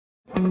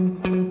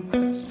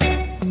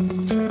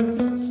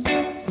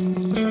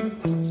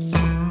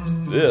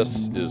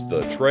This is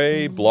the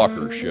Trey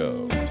Blocker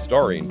Show,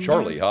 starring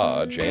Charlie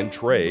Hodge and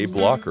Trey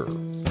Blocker.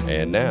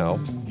 And now,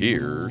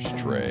 here's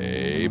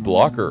Trey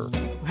Blocker.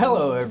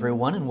 Hello,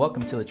 everyone, and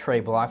welcome to the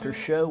Trey Blocker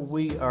Show.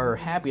 We are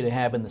happy to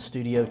have in the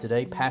studio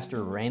today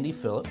Pastor Randy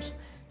Phillips,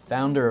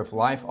 founder of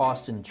Life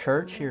Austin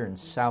Church here in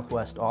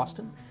Southwest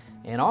Austin,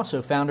 and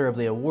also founder of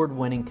the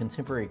award-winning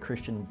contemporary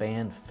Christian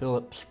band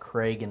Phillips,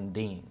 Craig, and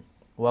Dean.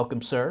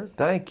 Welcome, sir.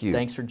 Thank you.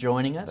 Thanks for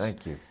joining us.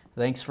 Thank you.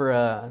 Thanks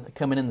for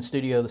coming in the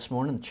studio this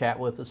morning and chat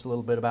with us a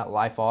little bit about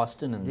Life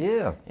Austin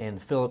and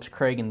Phillips,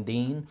 Craig, and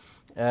Dean.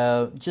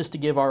 Just to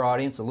give our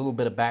audience a little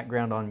bit of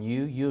background on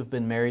you, you have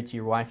been married to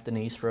your wife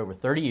Denise for over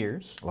 30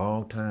 years.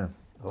 Long time.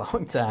 A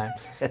long time.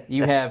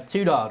 You have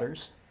two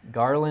daughters,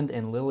 Garland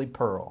and Lily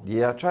Pearl.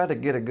 Yeah, I tried to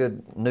get a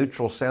good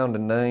neutral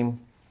sounding name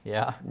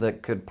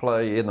that could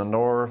play in the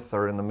North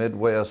or in the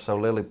Midwest, so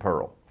Lily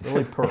Pearl.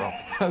 Lily Pearl,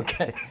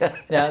 okay.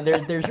 Now,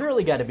 there's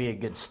really got to be a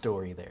good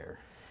story there.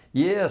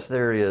 Yes,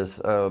 there is.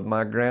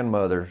 My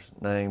grandmother's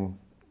name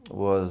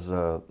was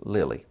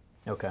Lily.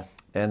 Okay.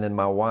 And then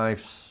my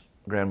wife's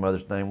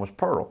grandmother's name was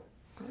Pearl.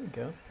 There you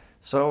go.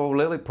 So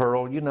Lily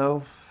Pearl, you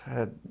know,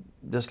 I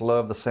just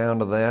love the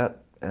sound of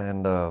that.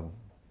 And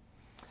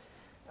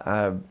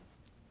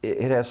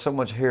it has so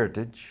much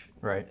heritage.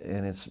 Right.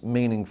 And it's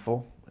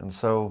meaningful. And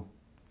so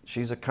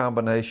she's a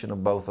combination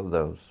of both of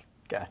those.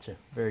 Gotcha.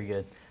 Very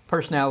good.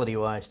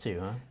 Personality-wise,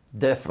 too, huh?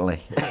 Definitely.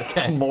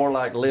 Okay. More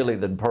like Lily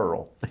than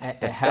Pearl.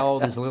 How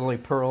old is Lily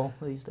Pearl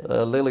these days?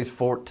 Lily's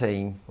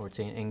 14.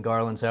 14. And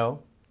Garland's how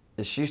old?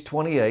 She's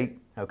 28.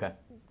 Okay.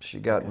 She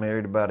got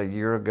married about a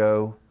year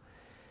ago.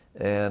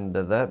 And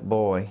that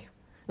boy,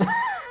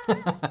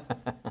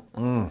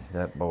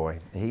 that boy,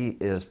 he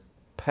is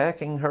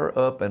packing her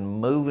up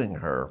and moving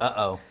her.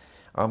 Uh-oh.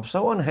 I'm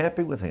so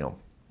unhappy with him.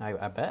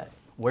 I bet.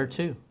 Where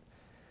to?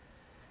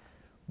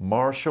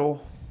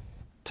 Marshall,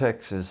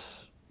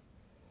 Texas.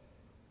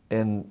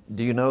 And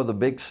do you know the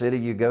big city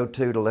you go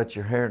to let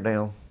your hair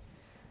down?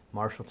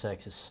 Marshall,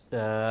 Texas.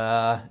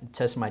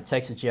 Test my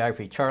Texas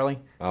geography. Charlie?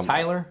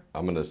 Tyler?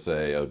 I'm going to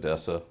say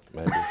Odessa,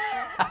 maybe.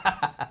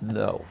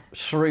 No,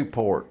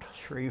 Shreveport.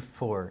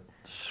 Shreveport.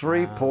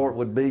 Shreveport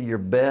would be your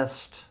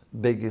best,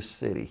 biggest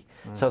city.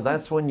 Mm-hmm. So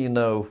that's when you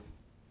know.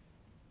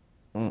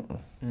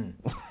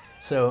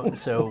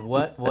 So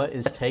what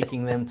is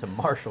taking them to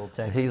Marshall,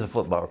 Texas? He's a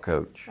football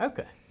coach.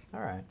 Okay,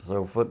 all right.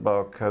 So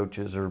football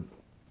coaches are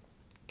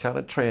kind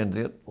of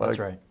transient, like That's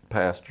right.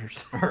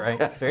 pastors. All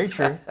right, very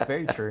true,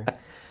 very true.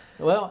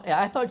 Well,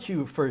 I thought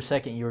for a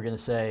second you were going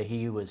to say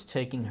he was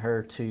taking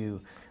her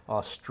to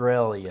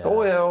Australia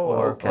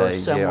or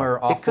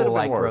somewhere awful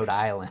like worse. Rhode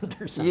Island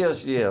or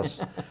something.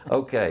 Yes.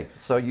 Okay,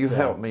 so you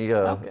helped me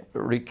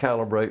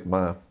recalibrate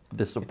my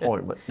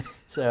disappointment.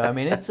 So, I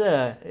mean,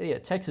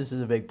 Texas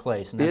is a big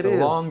place, and it's a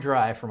long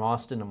drive from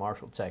Austin to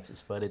Marshall,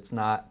 Texas, but it's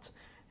not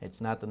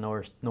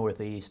the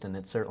northeast, and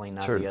it's certainly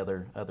not the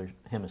other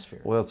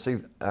hemisphere. Well, see,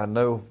 I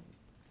know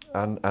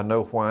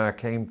why I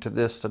came to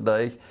this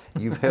today.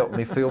 You've helped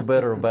me feel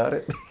better about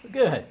it.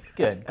 Good.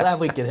 Glad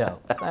we could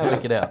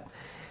help.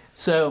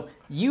 So,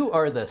 you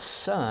are the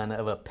son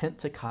of a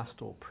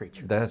Pentecostal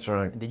preacher. That's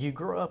right. Did you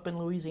grow up in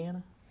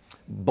Louisiana?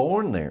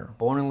 Born there.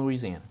 Born in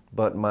Louisiana.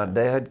 But my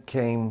dad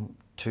came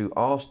to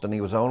Austin. He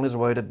was on his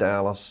way to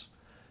Dallas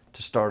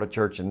to start a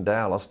church in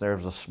Dallas.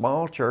 There's a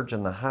small church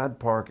in the Hyde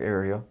Park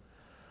area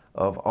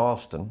of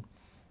Austin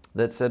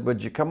that said,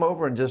 would you come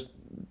over and just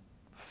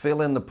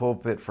fill in the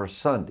pulpit for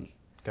Sunday?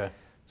 Okay.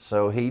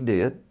 So he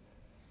did.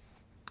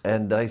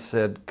 And they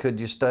said, could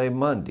you stay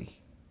Monday?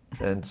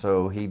 And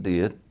so he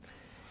did.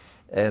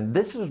 And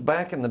this was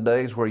back in the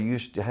days where you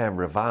used to have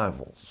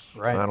revivals.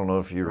 Right. I don't know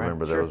if you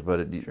remember those,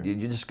 but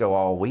you just go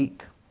all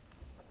week.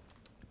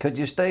 Could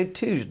you stay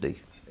Tuesday?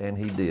 And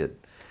he did.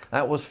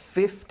 That was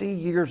 50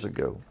 years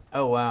ago.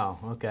 Oh, wow.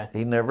 Okay.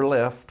 He never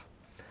left.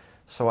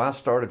 So I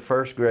started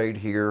first grade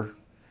here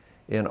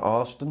in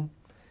Austin,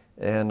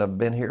 and I've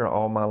been here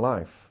all my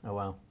life. Oh,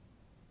 wow.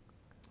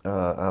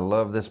 I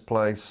love this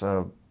place.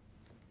 When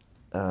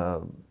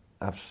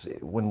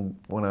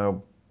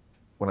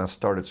I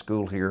started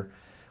school here,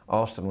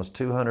 Austin was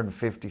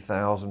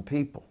 250,000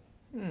 people.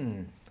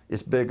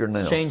 It's bigger now.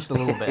 It's changed a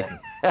little bit,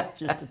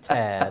 just a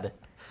tad.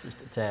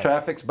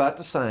 Traffic's about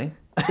the same.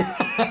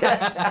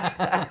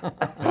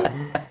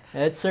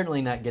 It's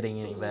certainly not getting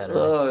any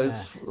better.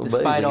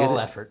 Despite all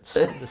efforts.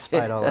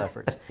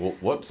 Well,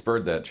 what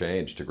spurred that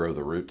change to grow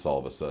the roots all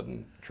of a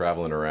sudden?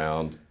 Traveling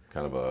around,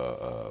 kind of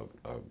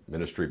a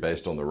ministry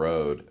based on the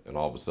road, and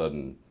all of a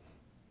sudden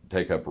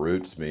take up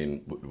roots. I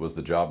mean, was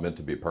the job meant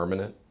to be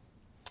permanent?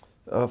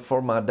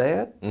 For my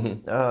dad,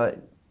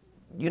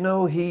 you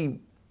know, he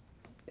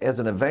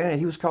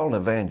was called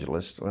an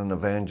evangelist. An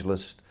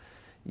evangelist,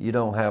 you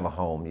don't have a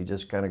home. You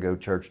just kind of go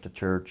church to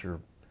church.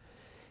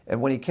 And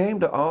when he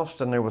came to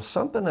Austin, there was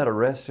something that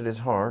arrested his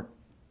heart.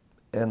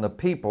 And the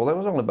people, there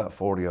was only about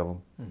 40 of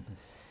them,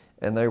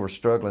 and they were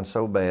struggling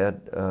so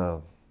bad.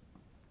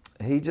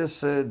 He just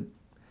said,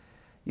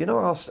 you know,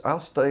 I'll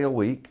stay a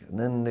week, and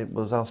then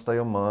I'll stay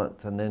a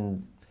month, and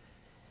then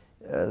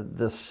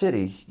the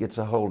city gets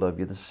a hold of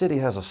you. The city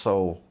has a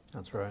soul.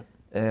 That's right.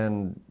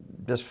 And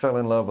just fell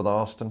in love with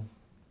Austin.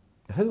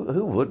 Who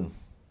wouldn't?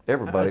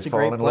 Everybody's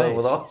fallen in love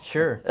with Austin.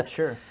 Sure,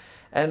 sure.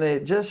 And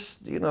it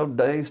just, you know,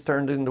 days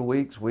turned into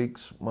weeks,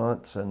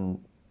 months,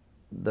 and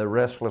the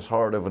restless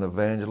heart of an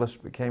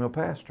evangelist became a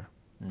pastor.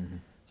 Mm-hmm.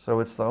 So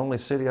it's the only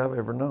city I've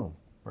ever known.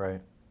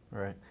 Right,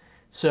 right.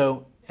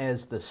 So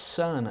as the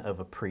son of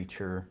a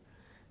preacher,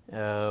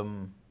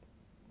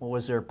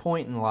 was there a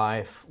point in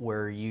life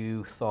where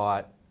you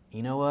thought,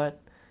 you know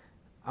what,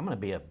 I'm going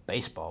to be a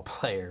baseball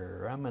player,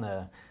 or I'm going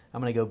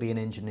to go be an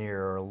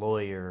engineer or a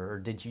lawyer, or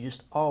did you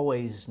just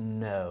always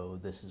know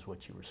this is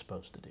what you were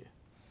supposed to do?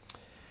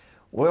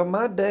 Well,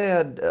 my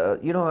dad,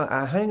 you know,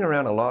 I hang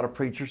around a lot of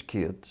preachers'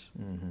 kids,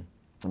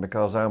 mm-hmm.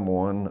 because I'm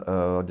one.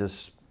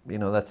 Just, you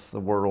know, that's the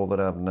world that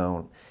I've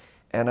known.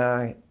 And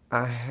I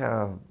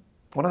have,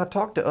 when I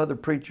talk to other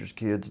preachers'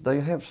 kids, they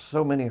have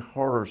so many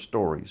horror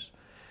stories.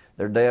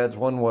 Their dad's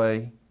one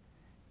way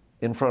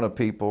in front of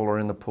people or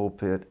in the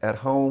pulpit. At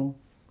home,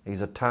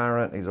 he's a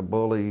tyrant, he's a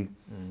bully,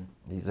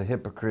 he's a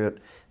hypocrite.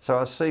 So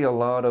I see a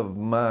lot of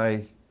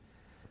my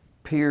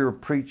peer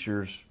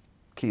preachers'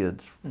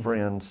 kids, mm-hmm.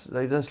 friends,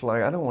 they just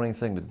like, I don't want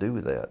anything to do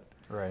with that.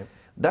 Right.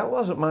 That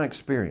wasn't my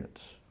experience.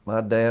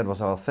 My dad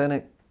was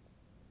authentic.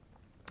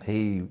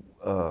 He,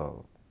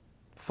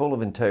 full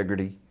of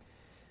integrity,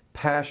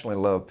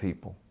 passionately loved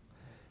people,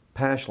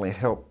 passionately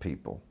helped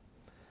people,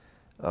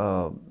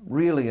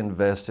 really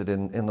invested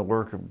in the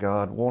work of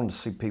God, wanted to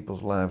see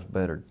people's lives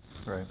bettered.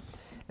 Right.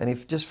 And he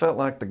just felt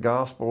like the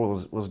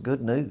gospel was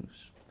good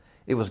news.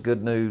 It was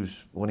good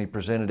news when he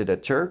presented it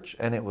at church,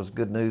 and it was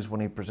good news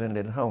when he presented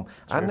it at home.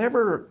 Sure. I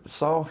never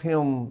saw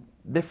him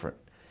different.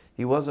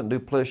 He wasn't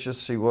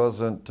duplicitous. He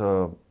wasn't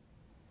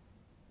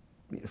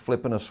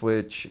flipping a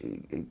switch.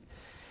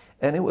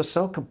 And it was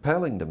so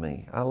compelling to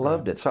me. I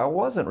loved it. So I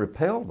wasn't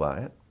repelled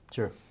by it.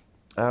 Sure.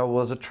 I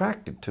was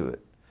attracted to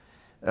it.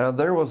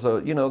 There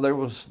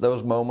was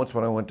those moments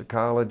when I went to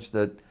college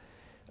that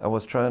I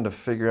was trying to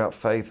figure out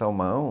faith on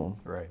my own.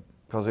 Right.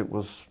 Because it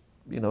was,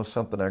 you know,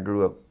 something I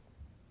grew up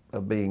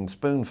being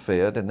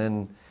spoon-fed, and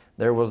then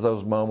there was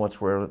those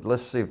moments where,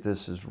 let's see if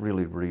this is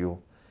really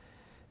real.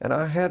 And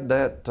I had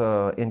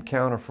that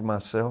encounter for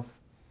myself.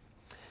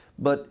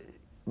 But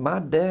my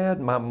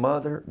dad, my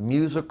mother,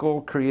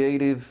 musical,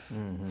 creative,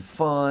 mm-hmm.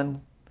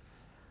 fun,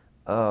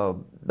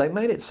 they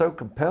made it so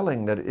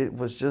compelling that it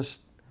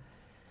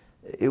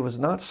was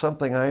not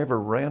something I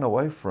ever ran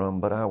away from,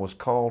 but I was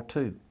called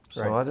to.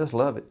 So right. I just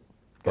love it.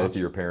 Both of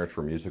your parents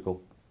were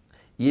musical?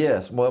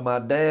 Yes. Well, my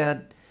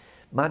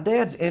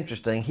dad's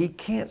interesting. He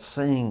can't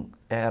sing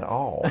at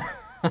all.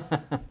 I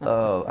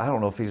don't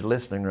know if he's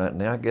listening right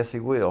now. I guess he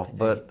will.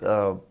 But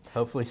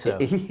hopefully so.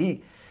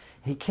 He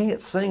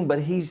can't sing, but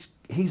he's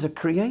a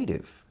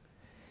creative.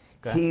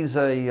 Okay.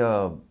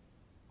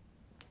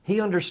 He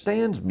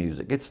understands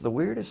music. It's the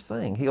weirdest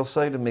thing. He'll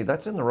say to me,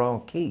 "That's in the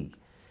wrong key,"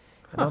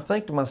 and I'll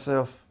think to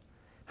myself,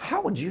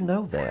 "How would you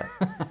know that?"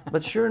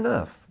 But sure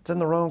enough, it's in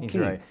the wrong key.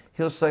 Right.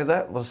 He'll say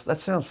that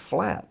sounds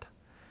flat.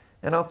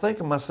 And I'll think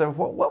to myself,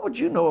 what would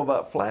you know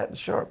about flat and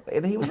sharp?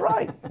 And he was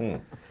right.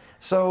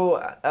 So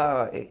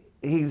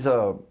he's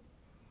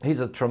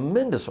a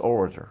tremendous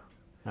orator,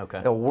 okay.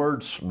 A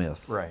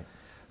wordsmith. Right.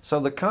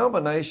 So the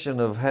combination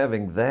of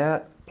having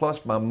that,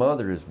 plus my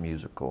mother is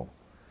musical.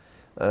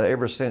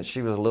 Ever since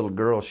she was a little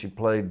girl, she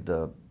played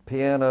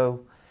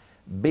piano,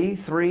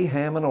 B3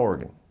 Hammond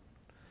organ.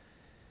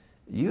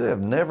 You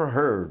have never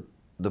heard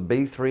the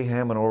B3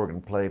 Hammond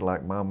organ played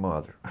like my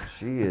mother.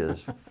 She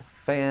is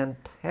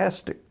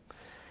fantastic.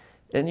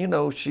 And you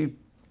know,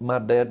 my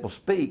dad will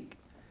speak,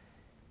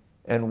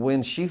 and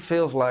when she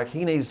feels like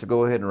he needs to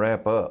go ahead and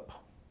wrap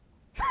up,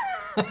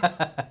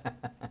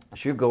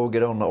 she'll go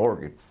get on the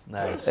organ.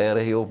 Nice. And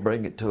he'll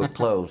bring it to a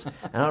close.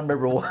 And I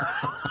remember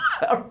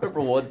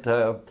one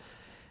time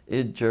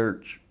in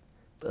church,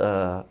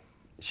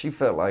 she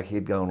felt like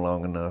he'd gone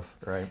long enough.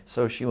 Right.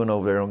 So she went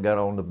over there and got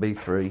on the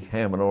B3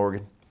 Hammond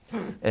organ.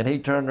 And he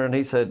turned her and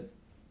he said,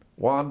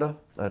 "Wanda,"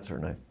 that's her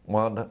name,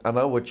 "Wanda, I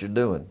know what you're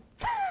doing.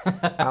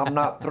 I'm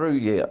not through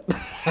yet."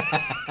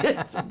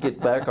 Get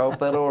back off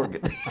that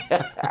organ.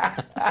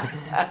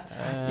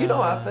 You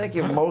know, I think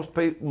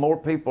if more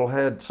people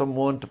had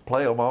someone to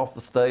play them off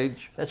the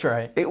stage, that's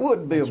right, it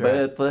wouldn't be a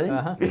bad thing.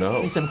 Uh-huh.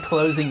 No. Some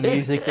closing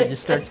music that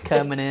just starts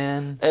coming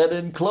in. And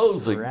in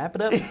closing, wrap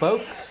it up,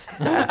 folks.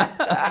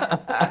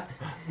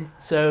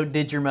 So,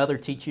 did your mother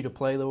teach you to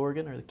play the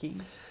organ or the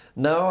keys?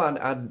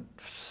 No,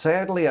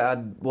 sadly, I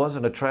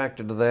wasn't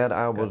attracted to that.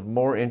 I was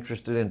more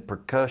interested in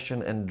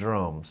percussion and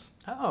drums.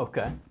 Oh,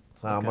 okay.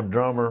 So I'm a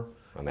drummer,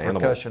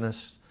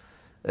 percussionist,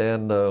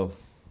 and I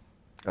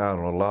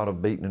don't know, a lot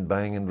of beating and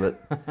banging,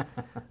 but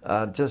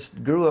I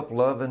just grew up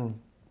loving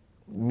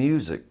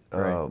music.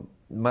 Right.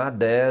 My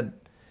dad,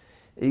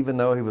 even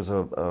though he was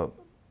a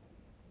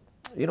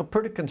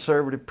pretty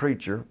conservative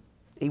preacher,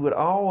 he would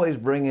always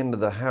bring into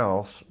the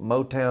house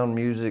Motown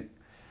music,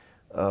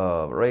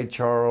 Ray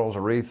Charles,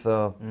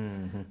 Aretha,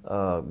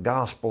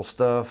 gospel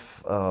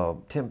stuff,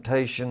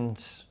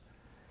 Temptations.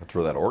 That's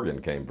where that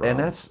organ came from. And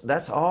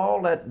that's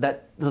all that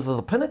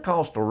the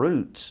Pentecostal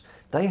roots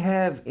they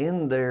have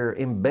in there,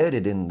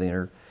 embedded in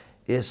there,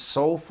 is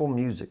soulful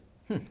music.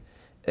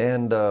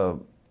 And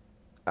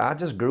I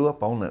just grew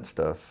up on that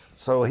stuff.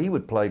 So he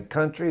would play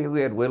country.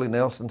 We had Willie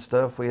Nelson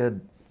stuff. It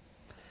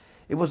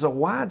was a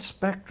wide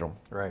spectrum.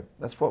 Right.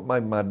 That's what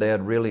made my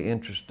dad really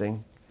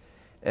interesting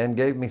and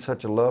gave me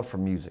such a love for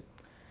music.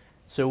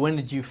 So when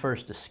did you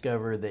first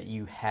discover that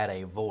you had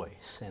a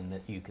voice and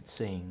that you could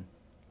sing?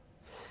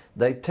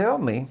 They tell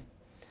me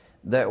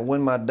that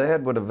when my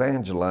dad would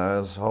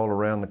evangelize all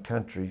around the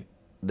country,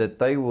 that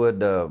they would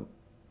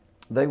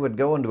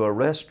go into a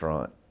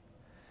restaurant,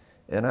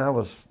 and I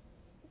was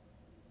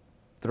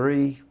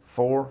 3,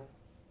 4,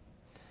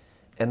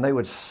 and they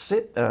would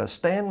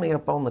stand me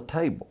up on the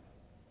table,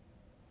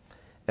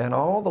 and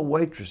all the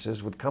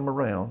waitresses would come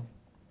around,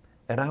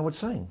 and I would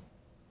sing.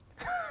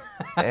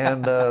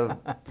 And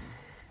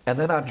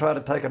then I'd try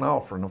to take an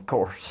offering, of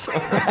course.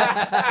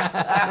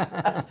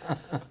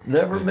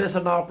 Never miss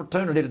an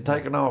opportunity to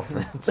take an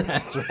offering.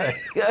 That's right.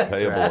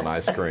 Payable in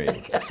ice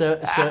cream.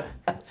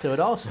 So it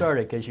all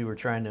started because you were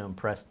trying to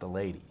impress the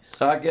ladies.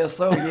 I guess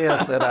so,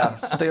 yes, and I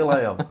still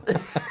am.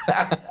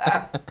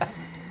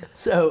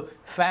 So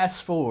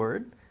fast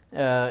forward,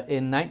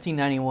 in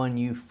 1991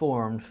 you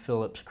formed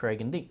Phillips,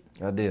 Craig and Dean.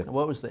 I did.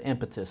 What was the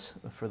impetus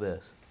for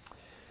this?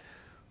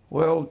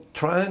 Well,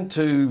 trying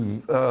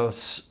to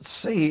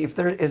see if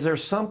is there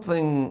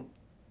something.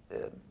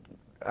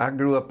 I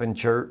grew up in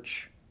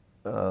church.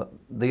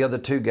 The other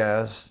two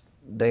guys,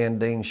 Dan,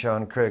 Dean,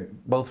 Sean, Craig,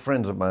 both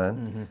friends of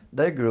mine,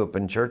 they grew up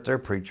in church. They're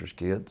preachers'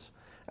 kids.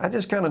 I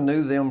just kind of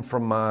knew them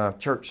from my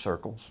church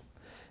circles,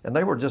 and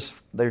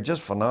they're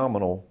just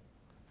phenomenal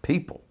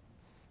people.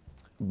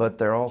 But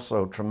they're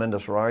also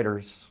tremendous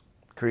writers,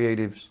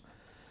 creatives,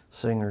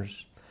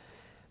 singers.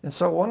 And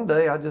so one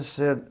day I just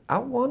said, I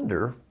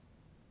wonder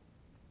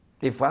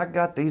if I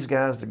got these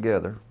guys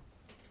together,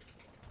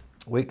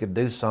 we could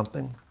do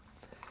something.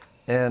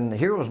 And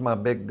here was my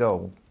big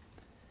goal.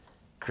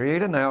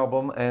 Create an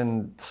album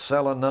and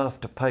sell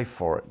enough to pay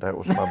for it. That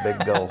was my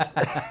big goal.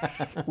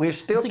 We're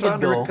still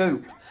trying to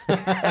recoup.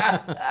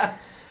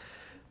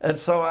 And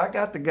so I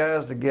got the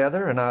guys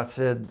together and I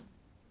said,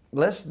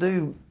 let's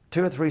do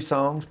 2 or 3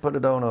 songs, put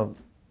it on a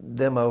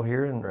demo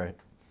here. And Right.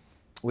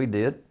 we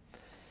did.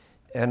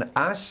 And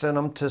I sent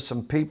them to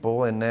some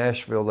people in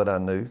Nashville that I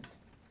knew.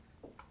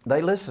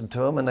 They listened to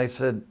them and they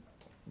said,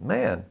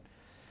 man,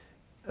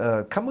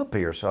 come up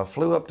here. So I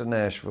flew up to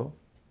Nashville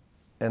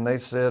and they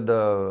said,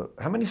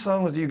 how many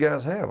songs do you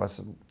guys have? I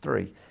said,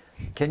 3.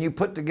 Can you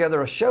put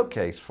together a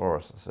showcase for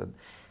us? I said,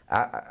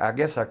 I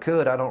guess I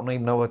could. I don't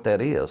even know what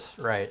that is.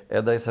 Right.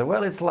 And they said,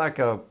 well, it's like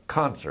a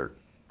concert.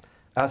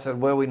 I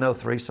said, well, we know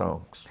 3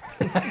 songs.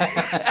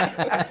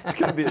 It's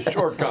going to be a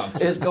short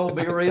concert. It's going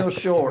to be real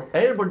short.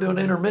 And we're doing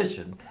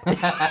intermission.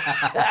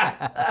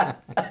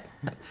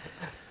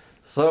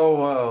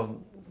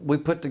 So we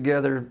put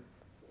together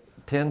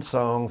 10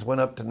 songs,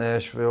 went up to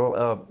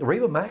Nashville.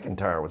 Reba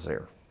McEntire was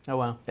there. Oh,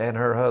 wow. And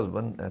her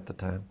husband at the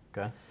time.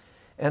 Okay.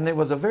 And there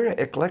was a very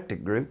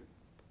eclectic group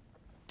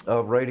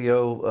of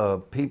radio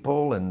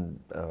people and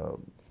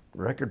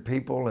record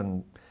people,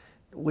 and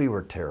we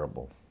were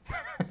terrible.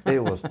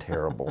 It was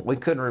terrible. We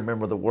couldn't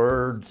remember the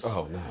words.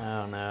 Oh, no.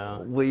 Oh,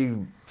 no. We...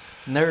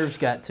 Nerves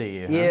got to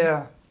you. Huh?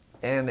 Yeah.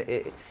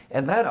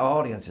 And that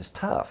audience is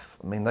tough.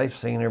 I mean, they've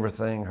seen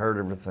everything, heard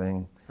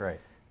everything. Right.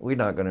 We're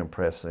not going to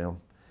impress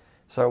them.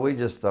 So we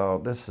just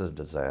thought, this is a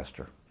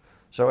disaster.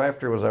 So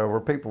after it was over,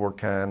 people were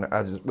kind.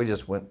 We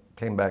just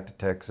came back to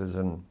Texas,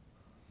 and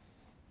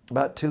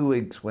about 2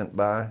 weeks went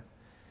by,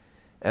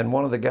 and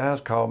one of the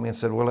guys called me and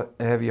said, well,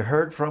 have you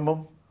heard from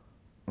them?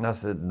 And I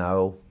said,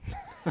 no.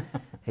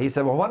 He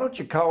said, well, why don't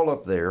you call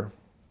up there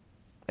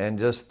and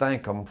just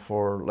thank them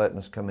for letting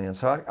us come in?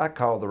 So I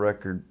called the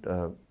record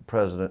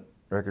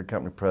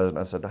company president.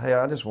 I said, hey,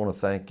 I just want to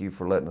thank you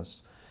for letting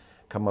us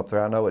come up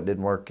there. I know it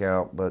didn't work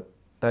out, but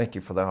thank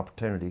you for the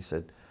opportunity. He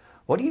said,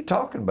 what are you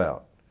talking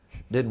about?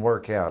 Didn't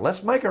work out.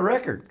 Let's make a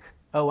record.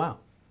 Oh, wow.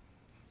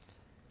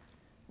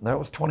 That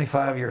was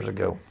 25 years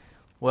ago.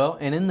 Well,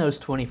 and in those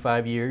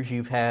 25 years,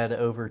 you've had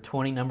over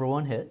 20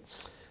 #1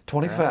 hits.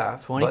 25.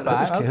 Right.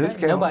 25. Who's Okay.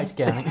 counting? Nobody's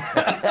counting.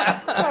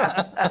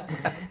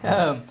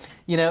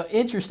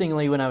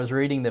 Interestingly, when I was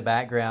reading the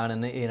background,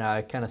 and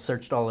I kind of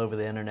searched all over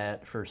the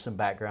internet for some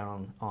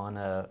background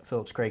on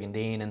Phillips, Craig and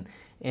Dean, and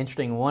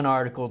interesting, one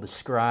article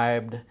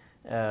described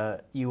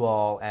you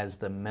all as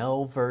the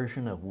male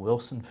version of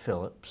Wilson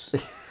Phillips.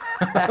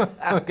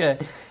 Okay,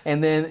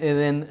 and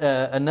then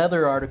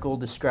another article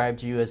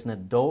describes you as an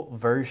adult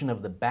version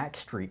of the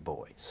Backstreet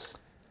Boys.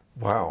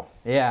 Wow.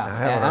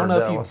 Yeah, I don't know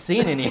if you've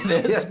seen any of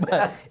this,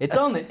 but it's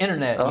on the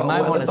internet. You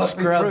might want to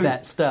scrub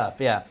that stuff.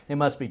 Yeah, it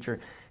must be true.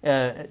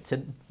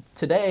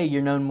 Today,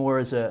 you're known more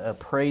as a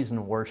praise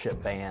and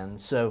worship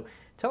band. So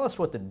tell us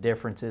what the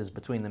difference is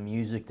between the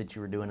music that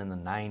you were doing in the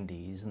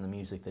 90s and the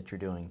music that you're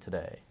doing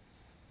today.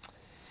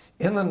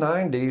 In the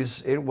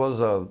 90s, it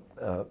was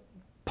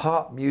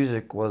pop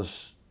music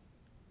was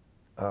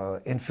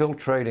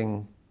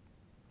infiltrating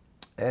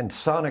and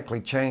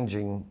sonically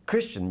changing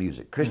Christian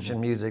music. Christian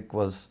music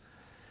was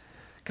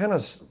kind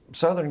of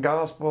Southern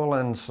gospel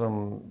and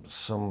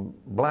some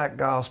black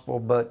gospel,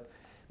 but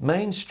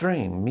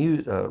mainstream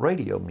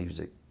radio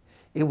music.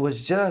 It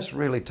was just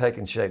really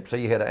taking shape. So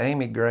you had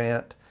Amy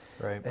Grant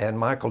Right. and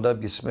Michael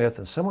W. Smith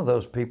and some of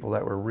those people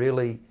that were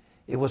really,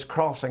 it was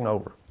crossing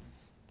over.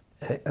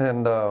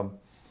 And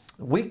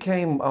we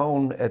came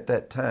on at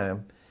that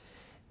time,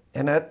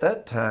 and at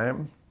that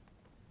time,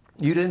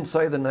 you didn't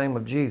say the name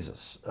of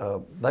Jesus.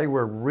 They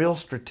were real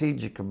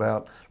strategic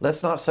about,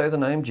 let's not say the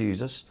name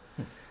Jesus.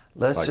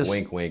 Let's Like just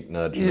wink, wink,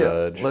 nudge, yeah,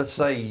 nudge. let's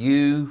say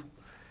you.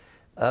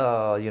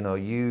 I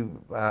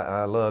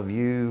love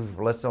you.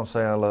 Let's don't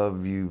say I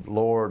love you,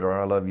 Lord, or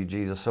I love you,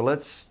 Jesus. So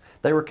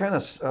they were kind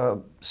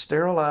of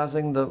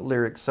sterilizing the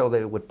lyrics so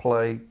that it would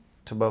play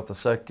to both a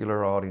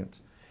secular audience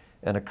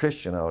and a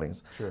Christian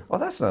audience. Sure. Well,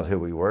 that's not who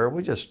we were.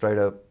 We just straight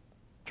up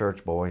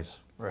church boys.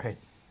 Right.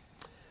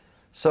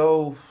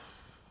 So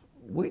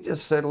we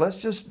just said, let's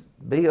just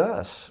be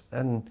us.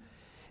 And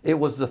it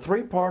was the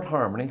three-part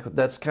harmony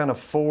that's kind of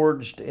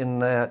forged in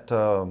that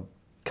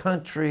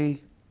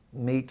country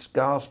meets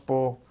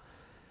gospel,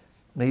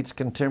 meets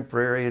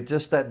contemporary. It's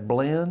just that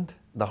blend,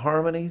 the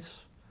harmonies.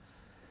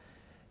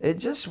 It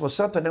just was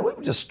something that we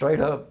were just straight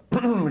up,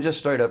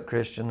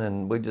 Christian,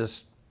 and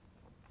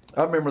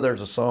I remember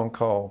there's a song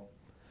called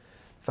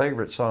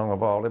Favorite Song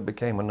of All. It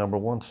became a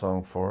 #1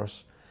 song for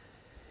us.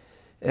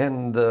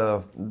 And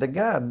the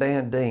guy,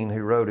 Dan Dean,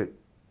 who wrote it,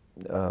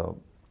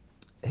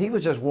 he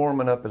was just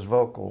warming up his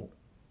vocal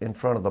in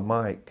front of the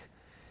mic.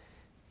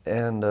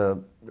 And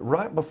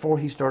right before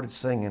he started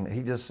singing,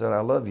 he just said,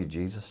 I love you,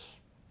 Jesus.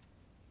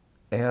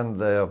 And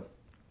the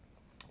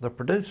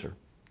producer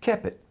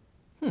kept it.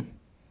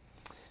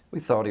 We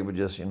thought he would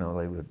just, they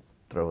would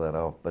throw that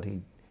off, but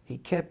he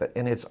kept it.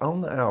 And it's on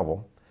the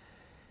album.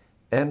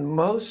 And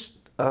most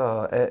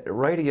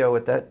radio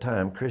at that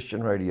time,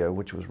 Christian radio,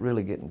 which was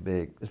really getting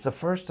big, it's the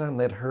first time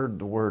they'd heard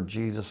the word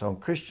Jesus on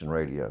Christian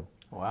radio.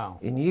 Wow.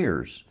 In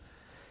years.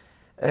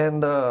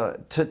 And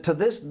to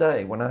this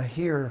day, when I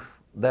hear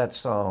that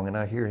song and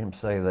I hear him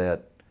say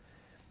that,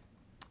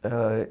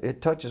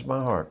 it touches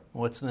my heart.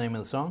 What's the name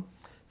of the song?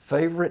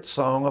 Favorite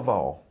Song of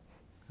All.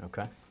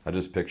 Okay. I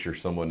just picture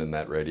someone in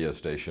that radio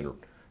station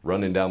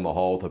running down the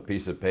hall with a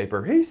piece of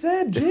paper. He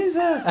said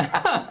Jesus.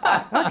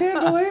 I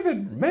can't believe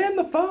it. Man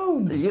the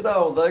phones.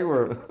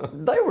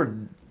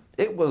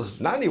 It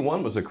was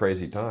 91 was a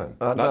crazy time.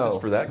 I Not know.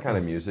 just for that kind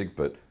of music,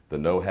 but the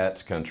no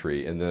hats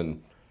country. And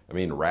then,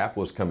 rap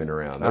was coming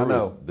around. I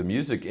know. The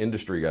music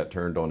industry got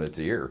turned on its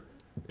ear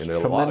in a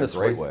lot of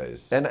great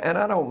ways. And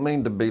I don't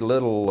mean to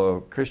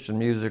belittle Christian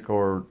music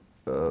or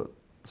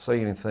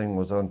say anything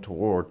was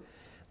untoward.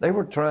 They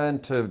were trying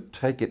to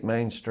take it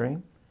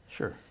mainstream.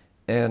 Sure.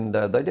 And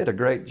they did a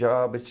great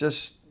job. It's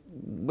just,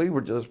 we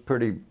were just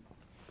pretty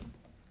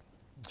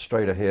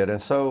straight ahead.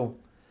 And so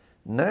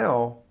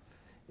now,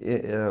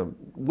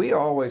 we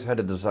always had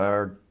a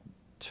desire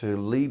to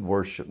lead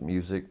worship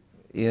music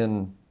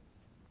on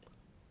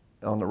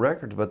the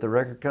records, but the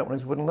record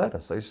companies wouldn't let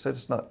us. They said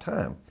it's not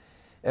time,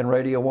 and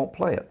radio won't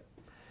play it.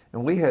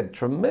 And we had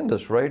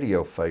tremendous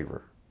radio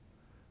favor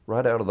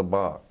right out of the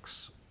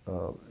box.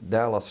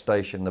 Dallas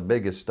station, the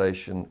biggest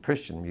station,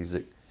 Christian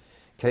music,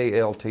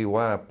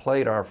 KLTY,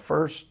 played our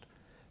first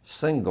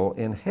single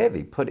in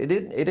heavy. It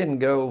didn't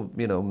go,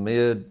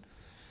 mid,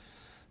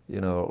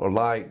 or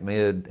light,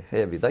 mid,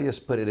 heavy. They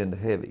just put it into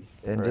heavy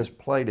and Right. just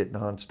played it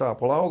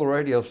nonstop. Well, all the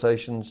radio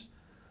stations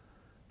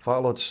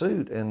followed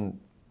suit, and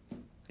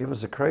it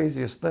was the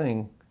craziest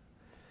thing.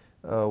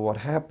 What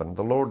happened?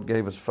 The Lord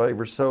gave us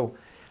favor. So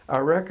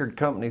our record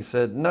company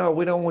said, "No,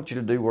 we don't want you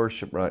to do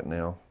worship right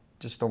now.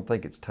 Just don't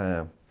think it's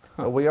time."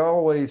 But we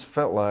always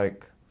felt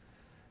like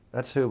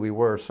that's who we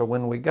were. So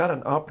when we got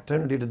an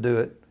opportunity to do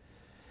it,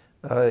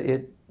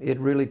 it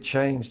really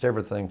changed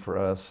everything for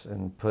us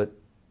and put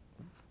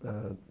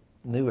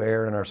new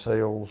air in our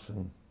sails,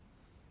 and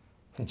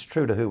it's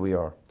true to who we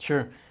are.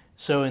 Sure.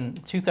 So in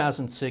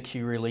 2006,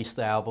 you released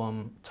the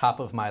album Top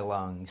of My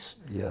Lungs.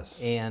 Yes.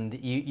 And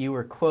you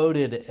were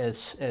quoted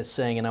as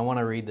saying, and I want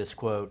to read this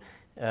quote,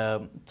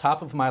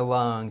 top of my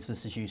lungs,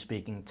 this is you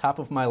speaking, top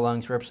of my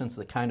lungs represents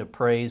the kind of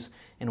praise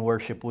and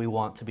worship we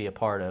want to be a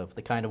part of,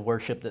 the kind of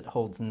worship that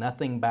holds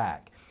nothing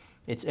back.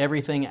 It's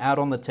everything out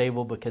on the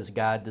table because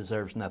God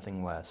deserves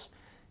nothing less.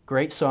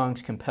 Great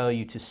songs compel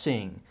you to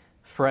sing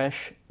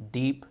fresh,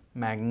 deep,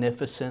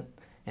 magnificent,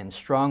 and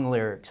strong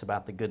lyrics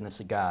about the goodness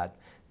of God.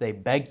 They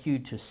beg you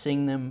to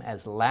sing them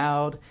as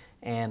loud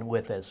and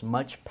with as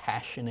much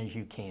passion as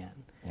you can.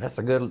 That's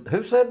a good.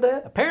 Who said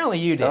that? Apparently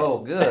you did. Oh,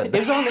 good. It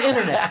was on the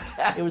internet.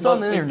 It was on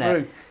the Must be internet.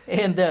 true.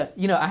 And,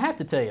 I have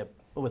to tell you,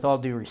 with all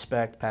due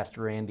respect,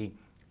 Pastor Randy,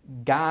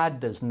 God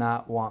does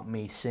not want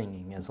me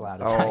singing as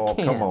loud as I Oh,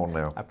 can. come on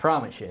now. I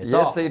promise you. It's Yes,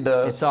 awful. He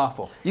does. It's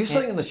awful. You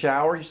sing in the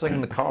shower, you sing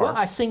in the car. Well,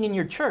 I sing in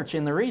your church,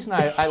 and the reason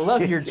I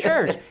love your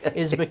church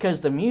is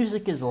because the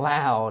music is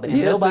loud and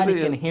Yes, nobody it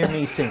is. can hear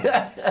me sing.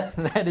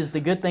 That is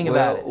the good thing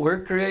about it.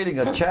 We're creating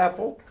a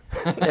chapel,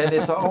 and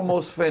it's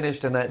almost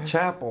finished, and that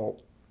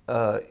chapel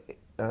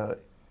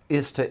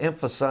is to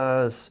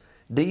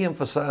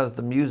de-emphasize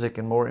the music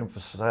and more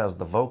emphasize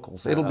the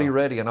vocals. It'll be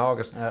ready in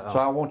August, so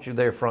I want you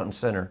there front and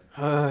center.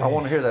 I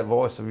want to hear that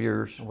voice of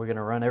yours. We're going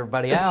to run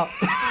everybody out.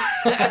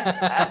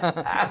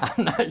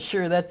 I'm not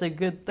sure that's a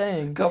good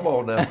thing. Come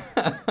on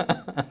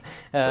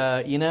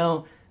now. You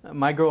know,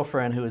 my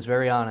girlfriend, who was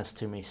very honest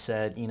to me,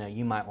 said, you know,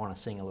 you might want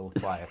to sing a little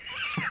quiet.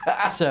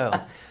 So,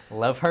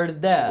 love her to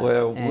death.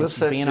 Well, and we'll she's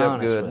set being you up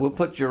honest good. with We'll me.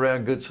 put you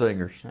around good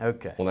singers.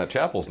 Okay. Well, that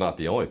chapel's not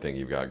the only thing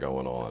you've got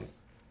going on.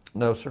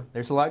 No, sir.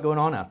 There's a lot going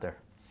on out there.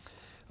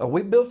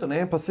 We built an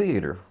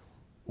amphitheater,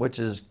 which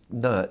is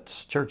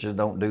nuts. Churches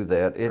don't do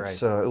that. It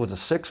was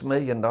a $6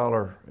 million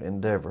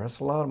endeavor. That's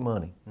a lot of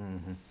money.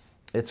 Mm-hmm.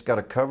 It's got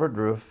a covered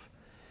roof,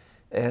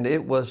 and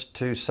it was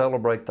to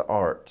celebrate the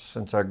arts.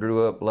 Since I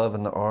grew up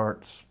loving the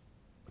arts,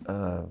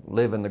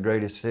 live in the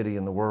greatest city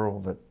in the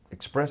world that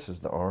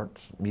expresses the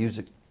arts,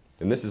 music.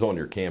 And this is on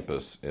your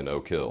campus in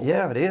Oak Hill.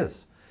 Yeah, it is.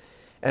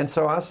 And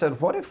so I said,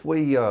 what if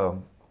we,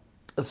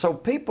 so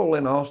people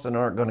in Austin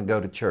aren't going to go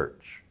to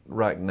church.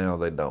 Right now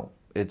they don't.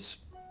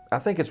 I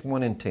think it's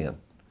 1 in 10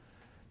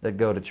 that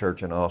go to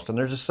church in Austin.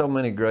 There's just so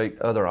many great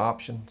other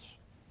options.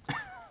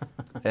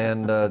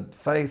 And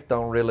faith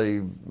don't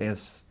really,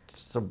 it's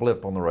a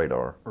blip on the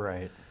radar.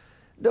 Right.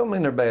 Don't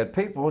mean they're bad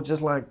people,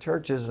 just like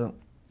church isn't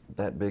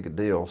that big a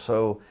deal.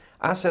 So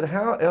I said,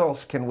 how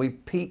else can we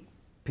pique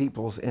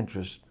people's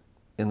interest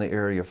in the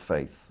area of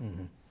faith?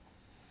 Mm-hmm.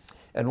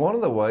 And one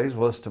of the ways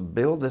was to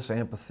build this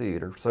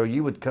amphitheater. So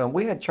you would come,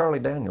 we had Charlie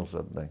Daniels the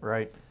other day.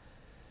 Right.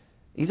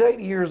 He's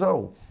 80 years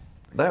old.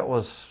 That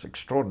was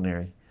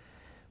extraordinary.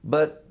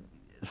 But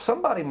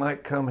somebody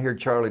might come hear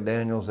Charlie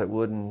Daniels that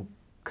wouldn't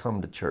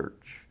come to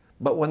church.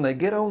 But when they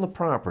get on the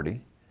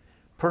property,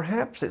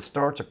 perhaps it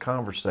starts a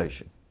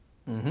conversation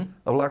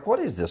of like, what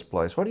is this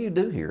place? What do you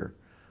do here?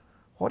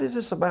 What is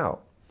this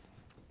about?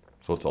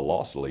 So it's a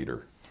lost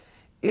leader.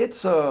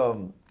 It's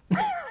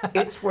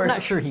it's where I'm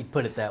not sure he'd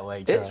put it that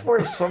way, Charlie. it's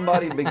where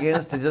somebody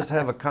begins to just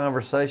have a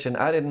conversation.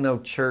 I didn't know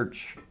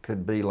church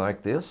could be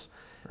like this.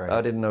 Right.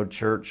 I didn't know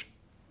church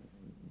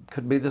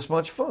could be this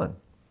much fun.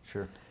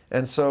 Sure.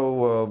 And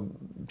so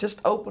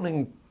just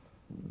opening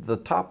the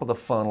top of the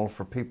funnel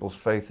for people's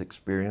faith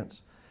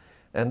experience.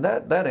 And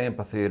that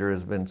amphitheater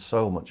has been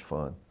so much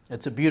fun.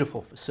 It's a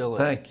beautiful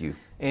facility. Thank you.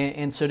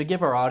 And so to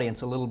give our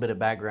audience a little bit of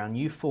background,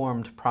 you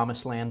formed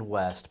Promised Land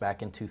West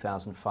back in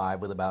 2005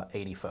 with about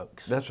 80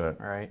 folks. That's right.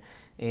 All right.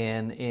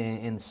 And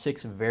in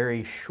 6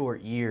 very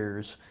short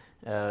years,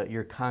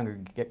 your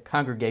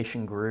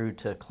congregation grew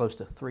to close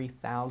to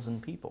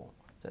 3,000 people.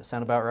 Does that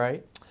sound about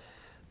right?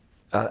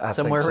 I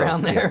Somewhere think so,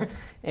 around yeah. there.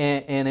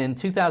 And in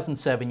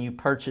 2007, you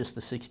purchased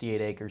the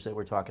 68 acres that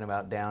we're talking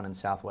about down in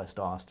southwest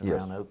Austin, Yes.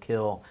 around Oak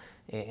Hill,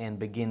 and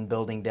begin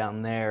building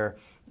down there.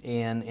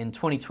 And in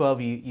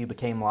 2012, you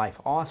became Life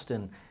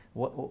Austin.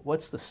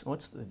 What's the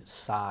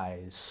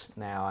size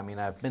now? I mean,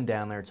 I've been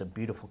down there. It's a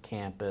beautiful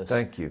campus.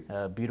 Thank you.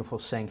 A beautiful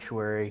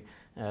sanctuary,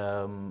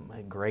 a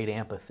great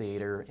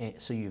amphitheater.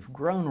 So you've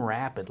grown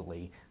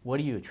rapidly. What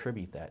do you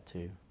attribute that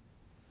to?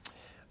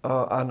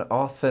 An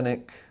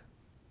authentic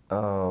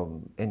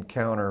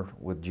encounter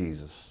with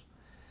Jesus.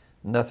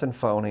 Nothing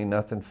phony,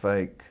 nothing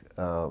fake.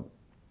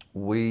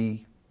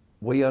 We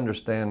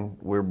understand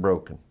we're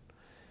broken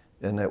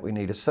and that we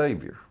need a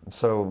Savior. And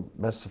so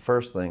that's the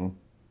first thing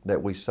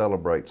that we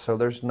celebrate. So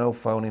there's no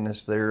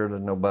phoniness there,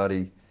 there's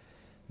nobody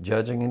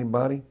judging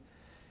anybody.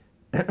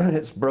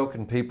 It's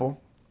broken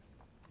people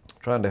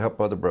trying to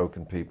help other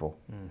broken people.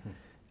 Mm-hmm.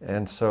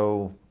 And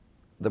so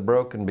the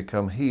broken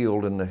become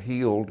healed and the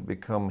healed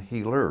become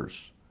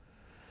healers.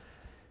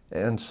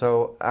 And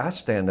so I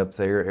stand up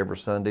there every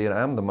Sunday and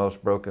I'm the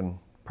most broken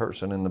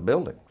person in the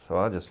building. So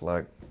I just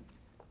like,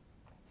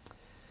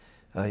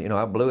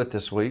 I blew it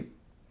this week.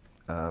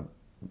 I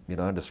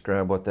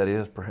describe what that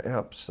is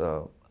perhaps.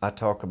 I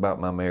talk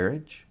about my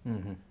marriage,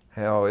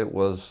 how it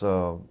was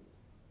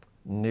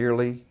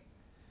nearly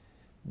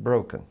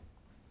broken.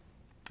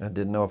 I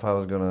didn't know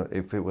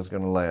if it was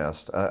gonna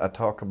last. I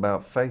talk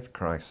about faith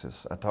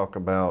crisis. I talk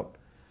about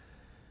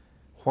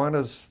why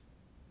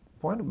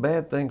do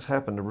bad things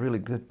happen to really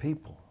good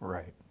people?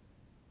 Right.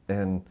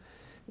 And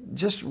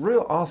just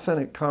real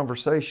authentic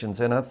conversations.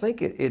 And I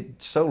think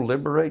it so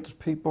liberates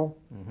people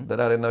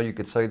that I didn't know you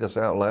could say this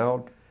out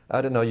loud.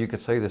 I didn't know you could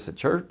say this at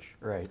church.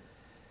 Right.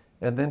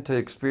 And then to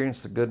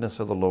experience the goodness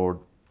of the Lord.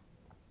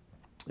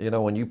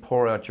 When you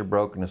pour out your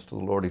brokenness to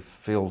the Lord, He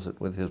fills it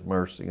with His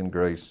mercy and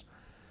grace.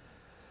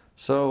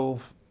 So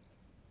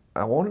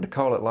I wanted to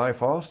call it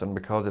Life Austin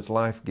because it's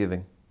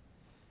life-giving.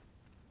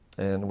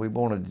 And we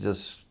wanted to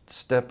just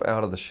step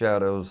out of the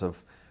shadows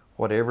of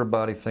what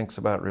everybody thinks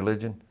about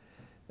religion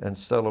and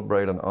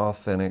celebrate an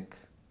authentic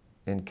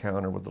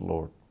encounter with the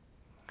Lord.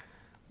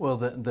 Well,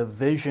 the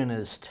vision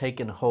has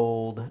taken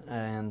hold,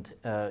 and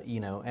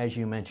as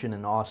you mentioned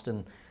in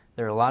Austin,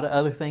 there are a lot of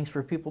other things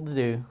for people to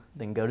do.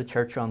 They can go to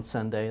church on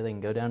Sunday. They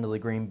can go down to the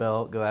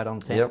Greenbelt, go out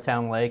on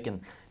Town Lake, and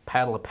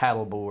paddle a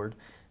paddleboard.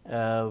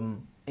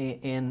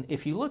 And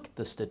if you look at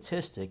the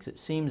statistics, it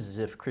seems as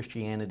if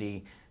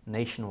Christianity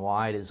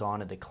nationwide is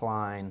on a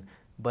decline.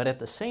 But at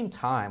the same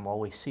time, while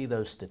we see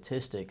those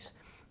statistics,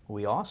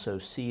 we also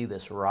see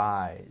this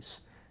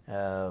rise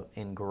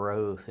in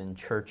growth in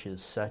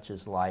churches such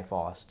as Life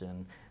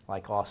Austin,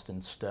 like Austin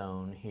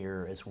Stone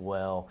here as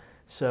well.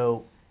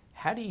 So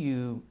how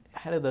do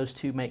those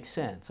two make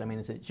sense? I mean,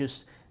 is it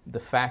just the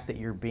fact that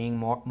you're being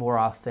more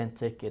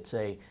authentic? It's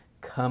a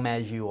come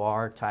as you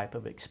are type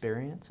of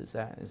experience? Is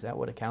that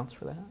what accounts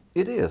for that?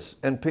 It is,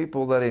 and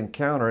people that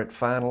encounter it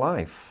find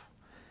life.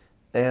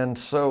 And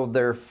so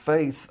their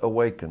faith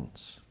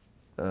awakens.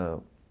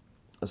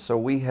 So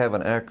we have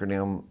an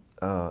acronym,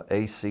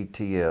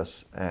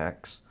 ACTS,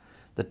 ACTS.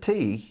 The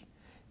T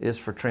is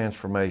for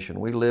transformation.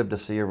 We live to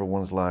see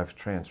everyone's life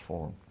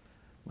transformed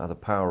by the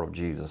power of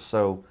Jesus.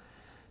 So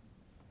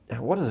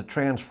what does a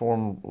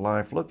transformed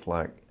life look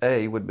like?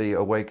 A would be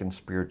awakened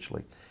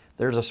spiritually.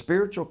 There's a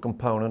spiritual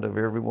component of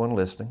everyone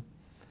listening,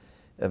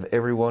 of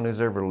everyone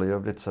who's ever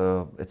lived. It's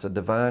a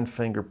divine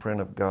fingerprint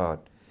of God.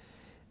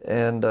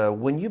 And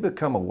when you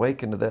become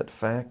awakened to that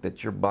fact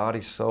that your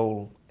body,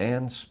 soul,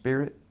 and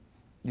spirit,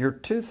 you're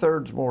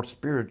 2/3 more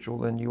spiritual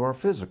than you are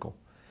physical.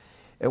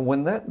 And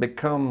when that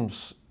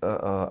becomes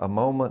a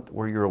moment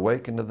where you're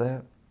awakened to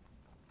that,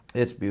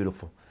 it's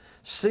beautiful.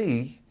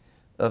 C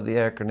of the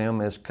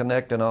acronym is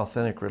connect and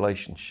authentic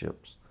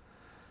relationships.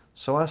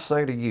 So I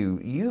say to you,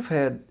 you've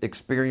had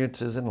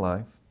experiences in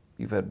life.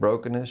 You've had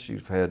brokenness.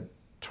 You've had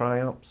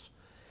triumphs.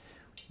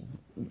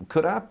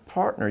 Could I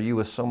partner you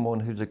with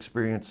someone who's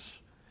experienced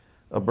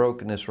a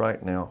brokenness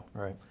right now?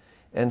 Right.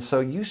 And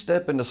so you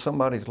step into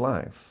somebody's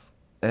life,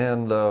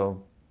 and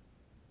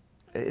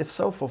it's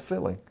so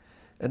fulfilling.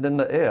 And then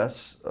the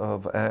S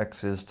of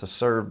ACTS is to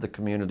serve the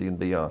community and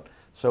beyond.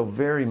 So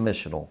very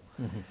missional.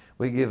 Mm-hmm.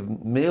 We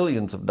give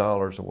millions of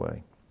dollars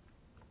away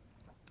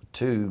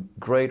to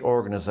great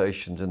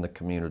organizations in the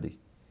community.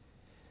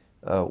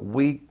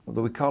 We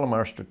call them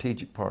our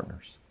strategic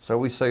partners. So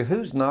we say,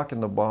 who's knocking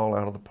the ball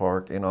out of the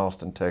park in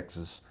Austin,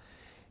 Texas,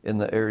 in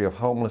the area of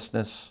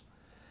homelessness,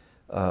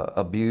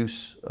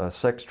 abuse,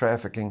 sex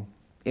trafficking,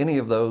 any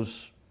of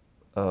those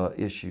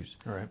issues?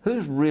 Right.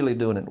 Who's really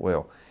doing it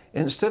well?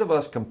 Instead of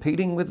us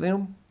competing with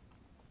them,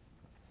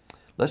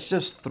 let's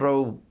just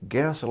throw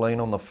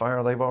gasoline on the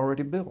fire they've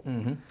already built.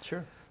 Mm-hmm.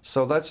 Sure.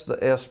 So that's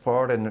the S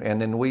part,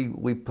 and then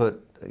we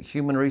put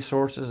human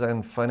resources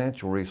and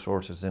financial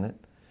resources in it.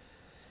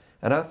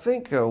 And I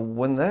think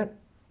when that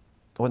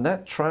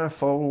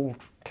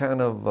trifold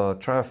kind of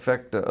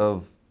trifecta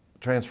of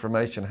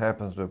transformation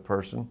happens to a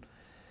person,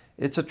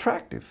 it's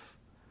attractive.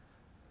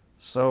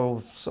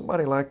 So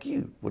somebody like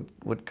you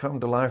would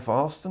come to Life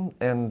Austin,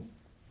 and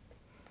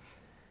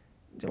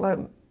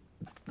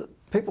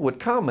people would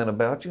comment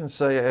about you and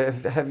say,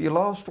 have you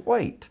lost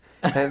weight?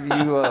 Have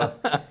you,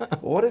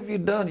 what have you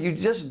done? You're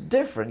just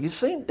different. You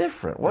seem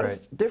different. What's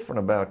different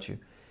about you?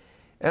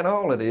 And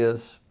all it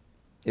is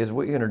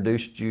we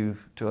introduced you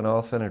to an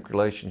authentic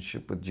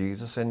relationship with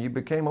Jesus, and you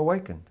became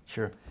awakened.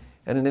 Sure.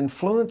 And it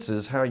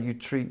influences how you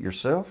treat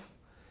yourself,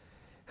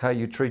 how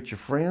you treat your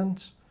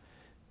friends,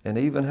 and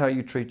even how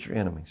you treat your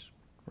enemies.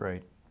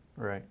 Right,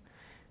 right.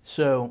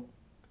 So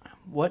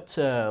what,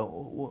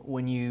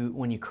 when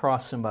you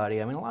cross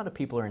somebody, I mean, a lot of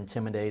people are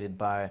intimidated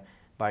by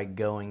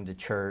going to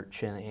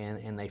church,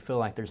 and they feel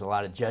like there's a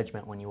lot of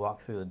judgment when you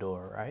walk through the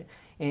door, right?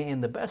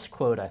 And the best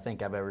quote I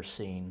think I've ever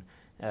seen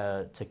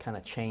to kind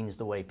of change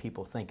the way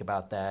people think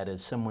about that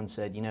is someone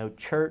said,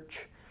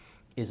 church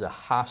is a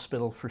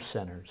hospital for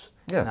sinners,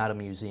 not a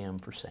museum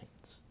for saints.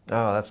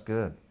 Oh, that's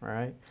good.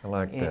 Right? I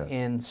like that.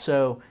 And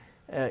so,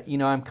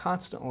 I'm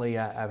constantly,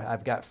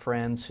 I've got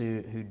friends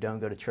who don't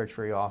go to church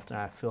very often.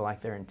 I feel like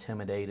they're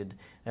intimidated.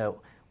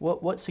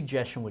 What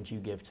suggestion would you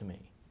give to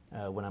me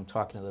when I'm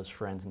talking to those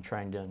friends and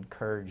trying to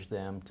encourage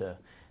them to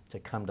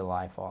come to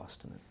Life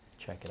Austin and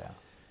check it out?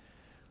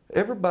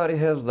 Everybody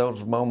has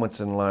those moments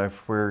in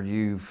life where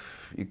you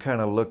kind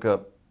of look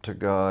up to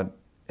God,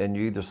 and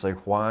you either say,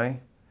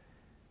 why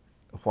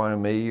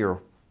me,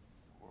 or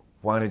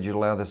why did you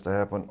allow this to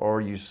happen,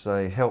 or you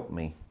say, help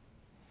me.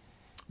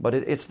 But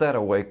it's that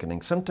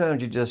awakening.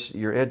 Sometimes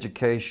your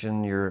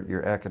education,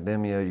 your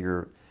academia,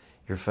 your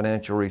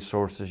financial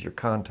resources, your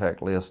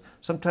contact list,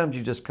 sometimes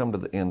you just come to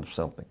the end of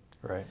something.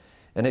 Right.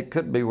 And it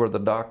could be where the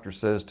doctor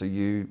says to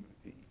you,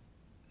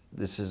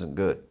 this isn't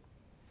good.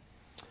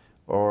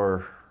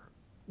 Or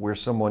where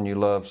someone you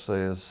love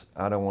says,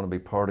 I don't want to be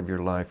part of your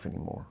life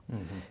anymore.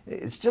 Mm-hmm.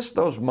 It's just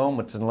those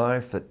moments in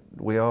life that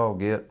we all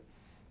get,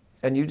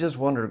 and you just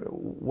wonder,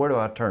 where do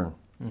I turn?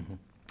 Mm-hmm.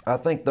 I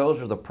think those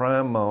are the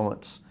prime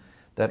moments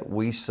that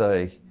we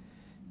say,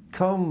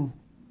 come,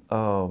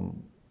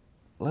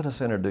 let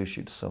us introduce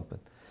you to something.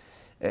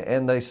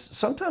 And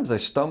sometimes they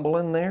stumble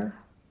in there,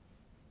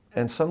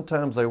 and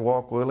sometimes they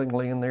walk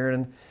willingly in there.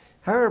 And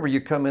however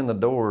you come in the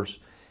doors,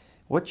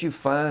 what you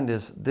find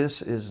is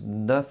this is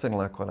nothing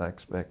like what I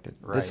expected.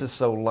 Right. This is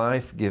so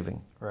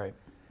life-giving. Right.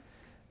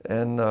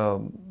 And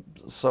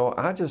so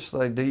I just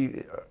say,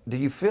 do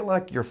you feel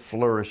like you're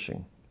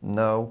flourishing?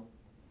 No.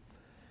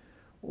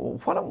 Well,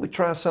 why don't we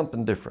try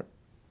something different?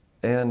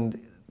 And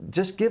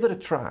just give it a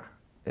try.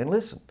 And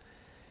listen,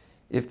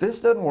 if this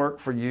doesn't work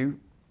for you,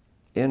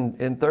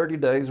 in 30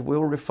 days,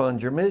 we'll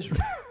refund your misery.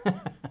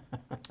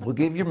 We'll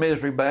give your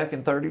misery back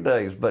in 30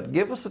 days, but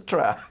give us a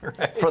try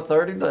for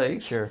 30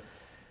 days. Sure.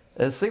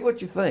 And see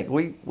what you think.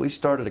 We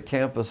started a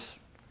campus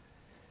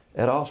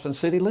at Austin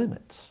City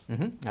Limits.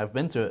 I've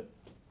been to it.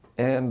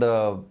 And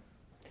so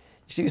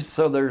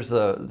there's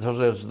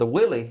the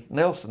Willie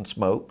Nelson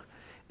smoke,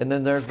 and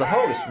then there's the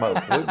Holy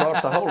Smoke. We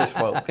brought the Holy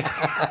Smoke.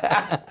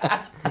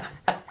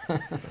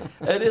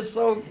 And it's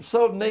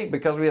so neat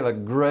because we have a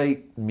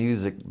great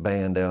music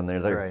band down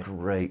there. They're Right.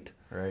 great.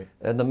 Right.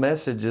 And the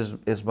message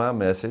is my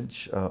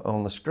message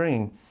on the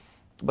screen.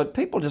 But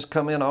people just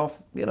come in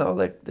off,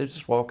 they're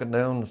just walking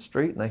down the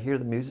street and they hear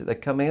the music. They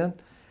come in.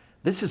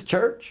 This is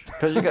church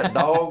because you got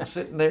dogs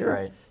sitting there.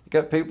 Right. You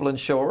got people in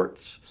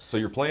shorts. So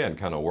your plan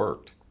kind of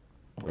worked.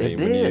 It when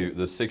did.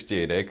 the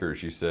 68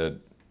 acres, you said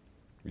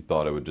you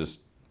thought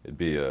it'd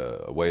be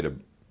a way to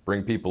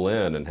bring people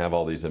in and have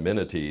all these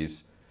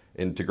amenities.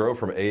 And to grow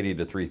from 80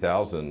 to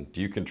 3,000, do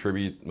you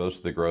contribute most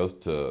of the growth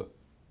to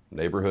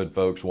neighborhood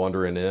folks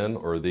wandering in,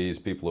 or are these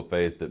people of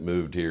faith that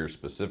moved here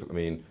specifically?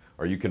 I mean,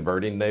 are you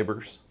converting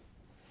neighbors?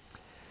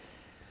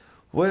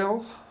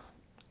 Well,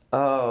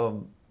 I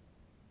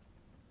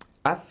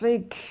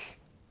think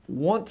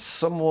once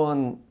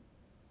someone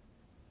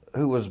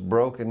who was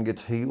broken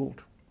gets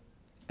healed,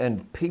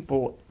 and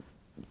people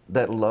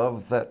that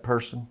love that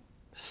person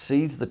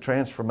sees the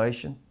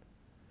transformation,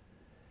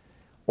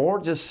 or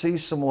just see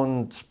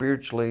someone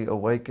spiritually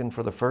awakened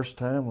for the first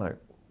time, like,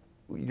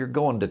 you're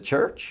going to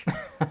church?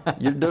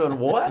 You're doing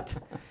what?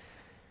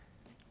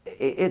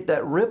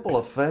 That ripple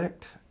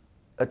effect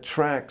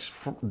attracts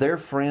their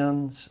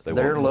friends, They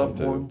their want some loved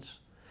too. ones,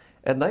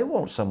 and they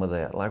want some of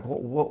that. Like,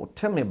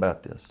 tell me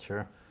about this.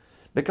 Sure.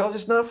 Because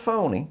it's not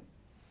phony.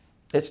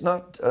 It's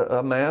not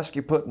a mask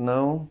you're putting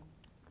on.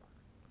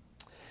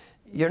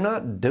 You're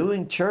not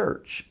doing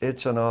church.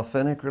 It's an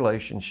authentic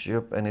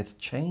relationship, and it's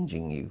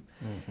changing you.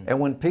 And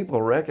when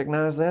people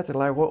recognize that, they're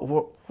like,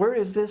 where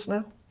is this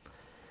now?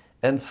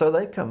 And so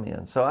they come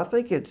in. So I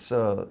think it's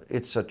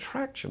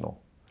attractional.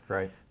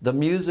 Right. The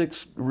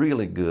music's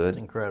really good.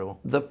 Incredible.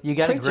 The You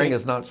got a preaching great-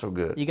 is not so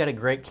good. You got a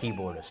great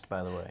keyboardist,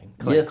 by the way.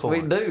 Yes,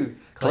 Corn. we do.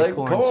 Clay Clay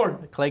Corn's-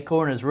 Corn. Clay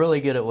Corn is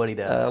really good at what he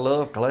does. I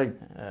love Clay.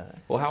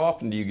 Well, how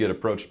often do you get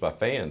approached by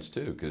fans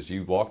too? Because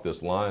you walk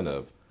this line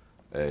of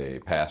a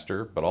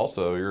pastor, but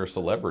also you're a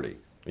celebrity.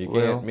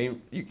 You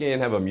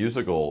can't have a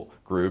musical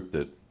group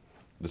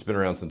that's been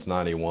around since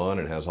 '91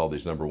 and has all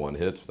these #1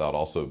 hits without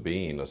also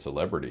being a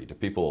celebrity. Do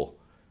people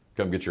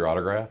come get your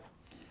autograph?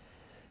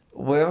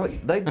 Well,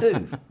 they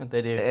do.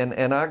 They do.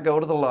 And I go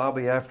to the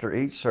lobby after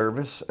each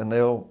service, and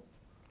they'll,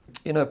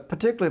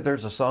 particularly if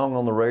there's a song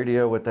on the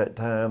radio at that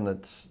time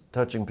that's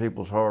touching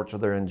people's hearts or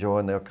they're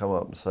enjoying, they'll come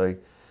up and say,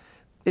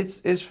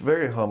 it's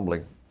very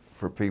humbling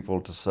for people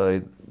to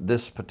say,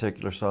 this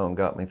particular song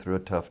got me through a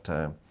tough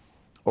time,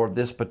 or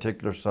this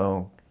particular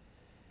song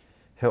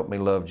helped me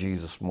love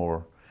Jesus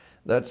more.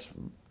 That's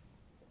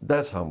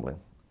humbling.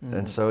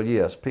 And so,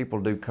 yes, people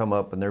do come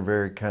up and they're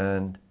very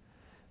kind,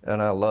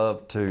 and I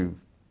love to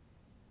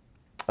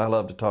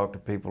talk to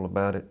people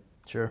about it.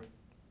 Sure.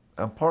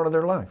 I'm part of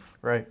their life.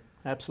 Right.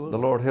 The Absolutely.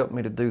 Lord helped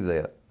me to do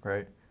that.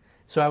 Right.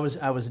 So I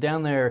was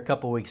down there a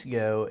couple weeks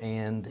ago,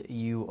 and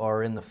you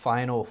are in the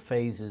final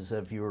phases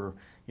of your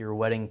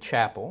wedding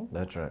chapel.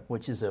 That's right.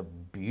 Which is a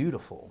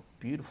beautiful,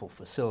 beautiful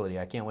facility.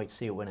 I can't wait to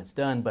see it when it's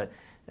done. But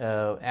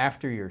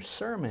after your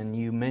sermon,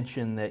 you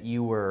mentioned that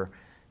you were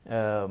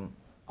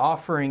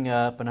offering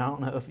up, and I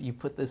don't know if you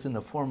put this in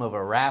the form of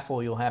a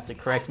raffle. You'll have to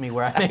correct me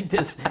where I make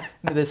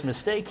this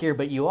mistake here.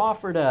 But you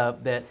offered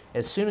up that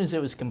as soon as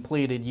it was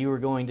completed, you were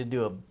going to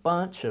do a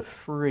bunch of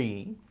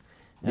free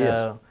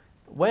Yes.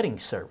 wedding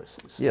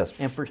services. Yes.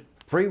 And for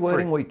Free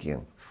wedding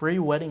weekend. free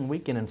wedding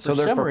weekend, and So for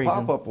they're some for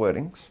reason, pop-up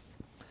weddings.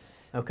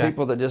 okay,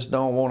 People that just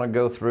don't want to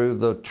go through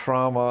the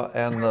trauma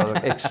and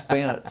the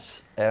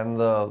expense and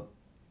the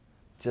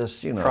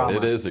just, Trauma.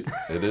 It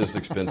is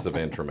expensive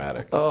and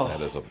traumatic. Oh, that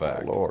is a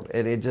fact. Lord.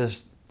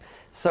 And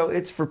so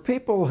it's for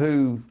people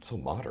who, So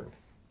modern.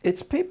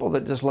 it's people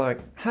that just like,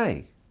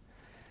 hey,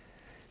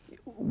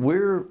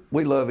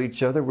 we love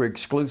each other, we're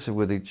exclusive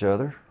with each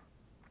other.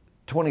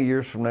 20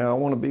 years from now, I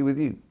want to be with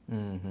you.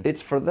 Mm-hmm.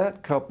 It's for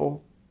that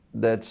couple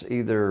that's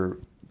either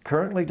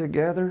currently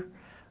together,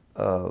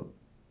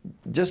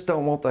 just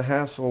don't want the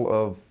hassle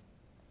of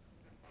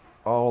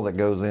all that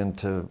goes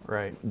into,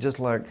 right, just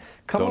like,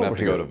 come Don't over have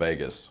to here. go to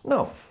Vegas.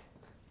 No,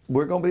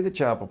 we're going to be the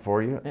chapel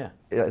for you. Yeah.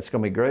 It's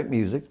going to be great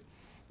music.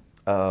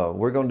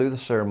 We're going to do the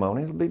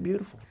ceremony. It'll be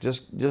beautiful.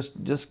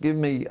 Just give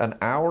me an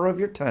hour of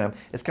your time.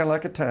 It's kind of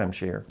like a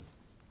timeshare.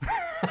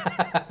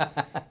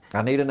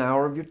 I need an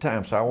hour of your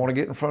time, so I want to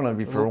get in front of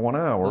you for 1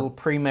 hour. A little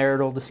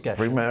premarital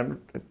discussion.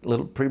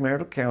 Little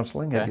premarital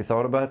counseling. Okay. Have you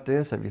thought about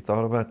this? Have you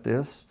thought about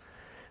this?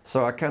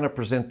 So I kind of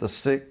present the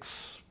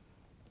 6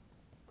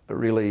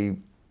 really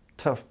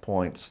tough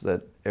points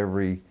that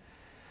every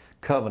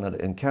covenant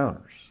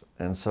encounters.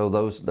 And so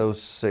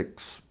those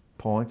 6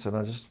 points, and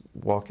I just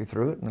walk you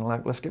through it, and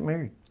like, let's get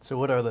married. So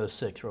what are those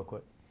 6 real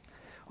quick?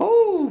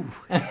 Oh,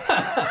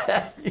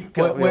 you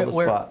got me on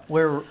the spot.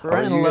 We're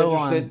running low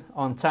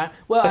on time.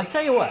 Well, I'll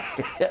tell you what.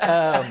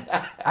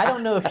 I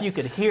don't know if you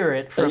could hear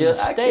it from the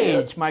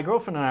stage. My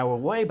girlfriend and I were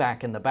way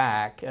back in the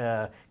back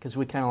because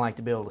we kind of like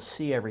to be able to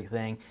see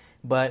everything.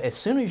 But as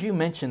soon as you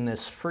mentioned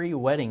this free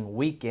wedding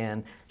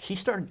weekend, she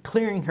started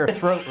clearing her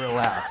throat real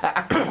loud.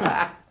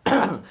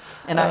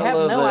 And I have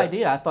no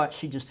idea. I thought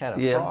she just had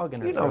a frog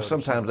in her throat. You know,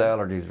 sometimes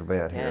allergies are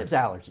bad here. Yeah, it's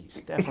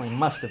allergies. Definitely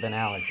must have been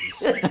allergies.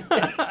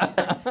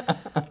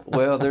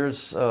 Well,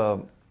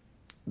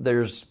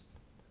 there's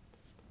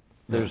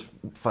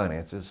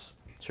finances.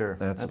 Sure,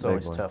 that's a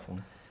always big a tough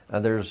one.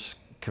 There's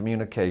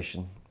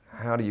communication.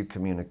 How do you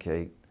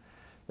communicate?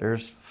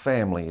 There's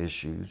family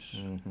issues.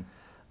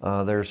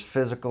 Mm-hmm. There's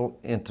physical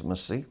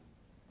intimacy.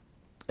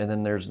 And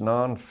then there's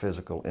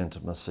non-physical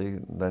intimacy.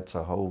 That's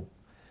a whole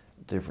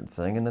different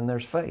thing. And then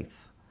there's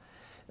faith.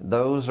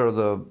 Those are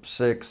the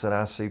 6 that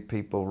I see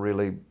people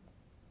really,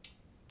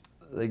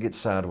 they get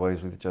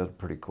sideways with each other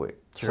pretty quick.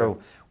 Sure. So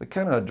we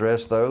kind of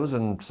address those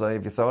and say,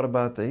 have you thought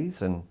about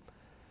these? And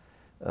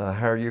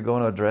how are you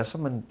going to address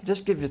them? And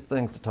just give you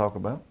things to talk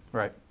about.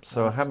 Right.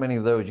 So how many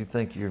of those you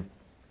think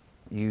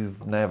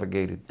you've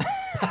navigated?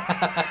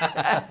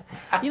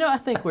 You know, I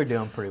think we're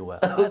doing pretty well.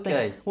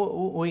 Okay. I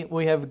think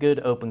we have a good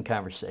open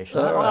conversation.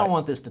 All I right. don't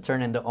want this to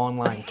turn into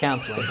online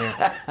counseling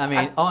here. I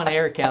mean,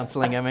 on-air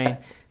counseling, I mean.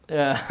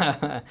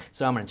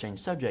 So I'm going to change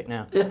the subject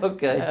now.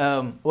 Okay.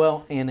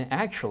 Well, and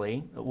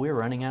actually, we're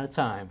running out of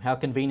time. How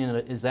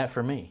convenient is that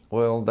for me?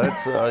 Well,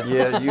 that's,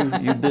 yeah,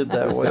 you did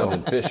that It well.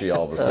 sounded fishy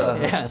all of a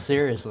sudden. Yeah,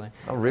 seriously.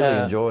 I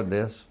really enjoyed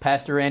this.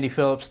 Pastor Randy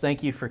Phillips,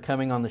 thank you for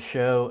coming on the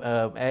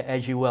show.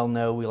 As you well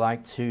know, we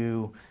like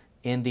to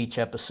end each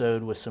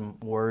episode with some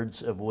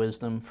words of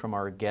wisdom from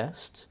our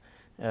guests.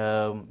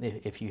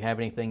 If you have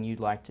anything you'd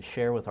like to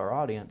share with our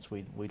audience,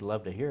 we'd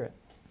love to hear it.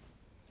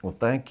 Well,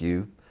 thank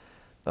you.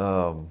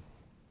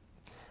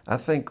 I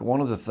think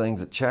one of the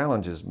things that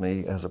challenges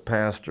me as a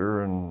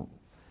pastor and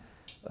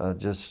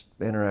just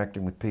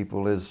interacting with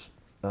people is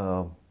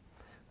the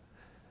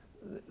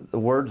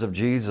words of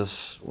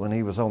Jesus when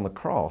he was on the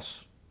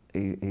cross.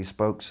 He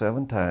spoke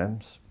 7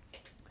 times.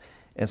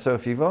 And so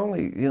if you've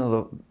only, you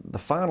know, the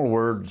final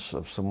words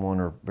of someone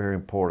are very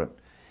important.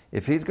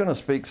 If he's going to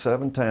speak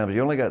 7 times,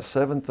 you only got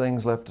 7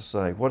 things left to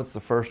say. What is the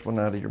first one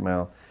out of your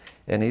mouth?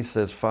 And he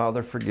says,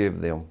 Father, forgive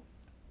them,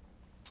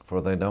 for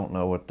they don't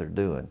know what they're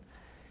doing.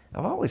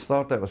 I've always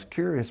thought that was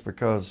curious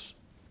because,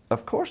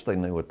 of course, they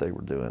knew what they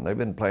were doing. They've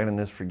been planning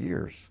this for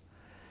years.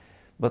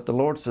 But the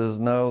Lord says,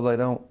 no, they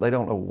don't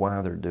know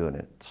why they're doing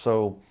it.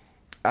 So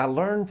I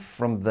learned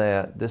from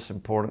that this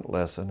important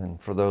lesson,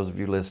 and for those of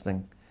you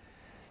listening,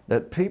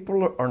 that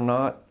people are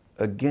not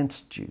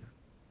against you.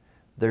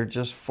 They're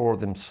just for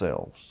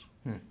themselves.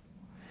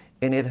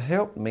 And it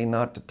helped me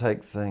not to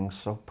take things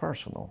so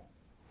personal.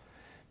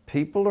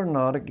 People are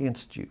not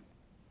against you.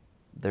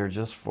 They're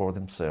just for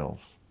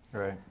themselves.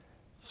 Right.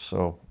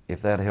 So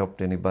if that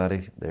helped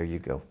anybody, there you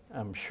go.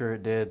 I'm sure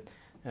it did.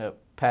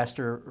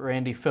 Pastor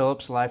Randy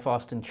Phillips, Life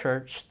Austin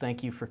Church,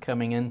 thank you for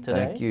coming in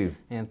today. Thank you.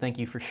 And thank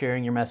you for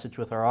sharing your message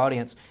with our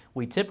audience.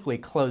 We typically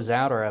close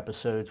out our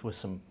episodes with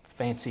some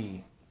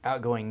fancy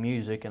outgoing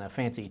music and a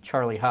fancy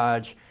Charlie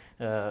Hodge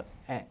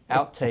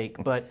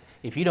outtake. But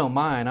if you don't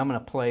mind, I'm going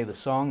to play the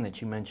song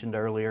that you mentioned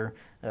earlier,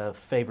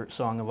 favorite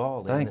song of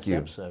all in this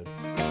episode.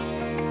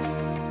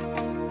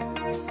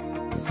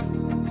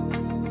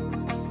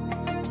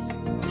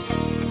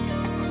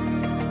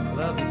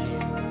 Love you, Jesus.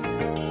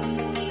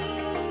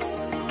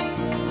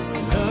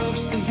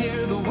 Loves to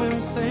hear the wind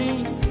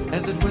sing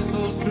as it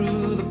whistles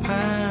through the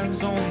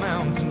pines on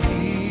mountain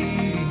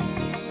peaks.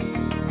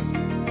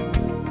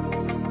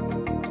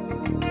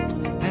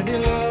 And he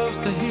loves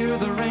to hear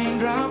the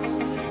raindrops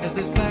as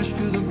they splash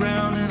to the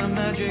ground in a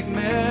magic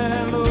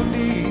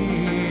melody.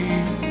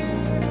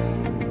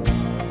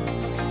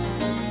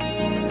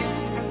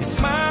 He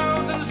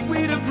smiles in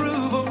sweet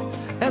approval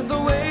as the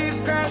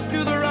waves crash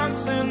to the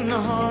rocks in the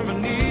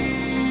harmony.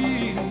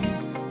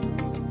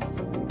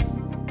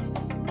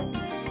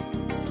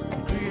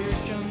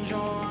 Creation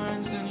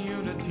joins in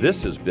unity.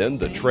 This has been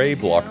The Trey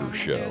Blocker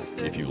Show.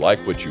 If you like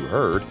what you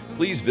heard,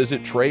 please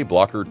visit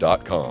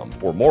TreyBlocker.com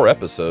for more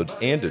episodes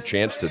and a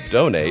chance to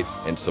donate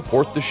and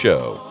support the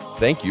show.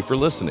 Thank you for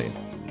listening.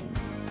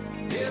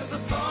 Is the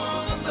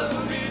song of the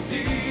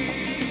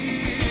redeemed.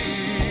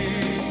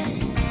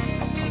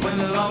 When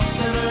the lost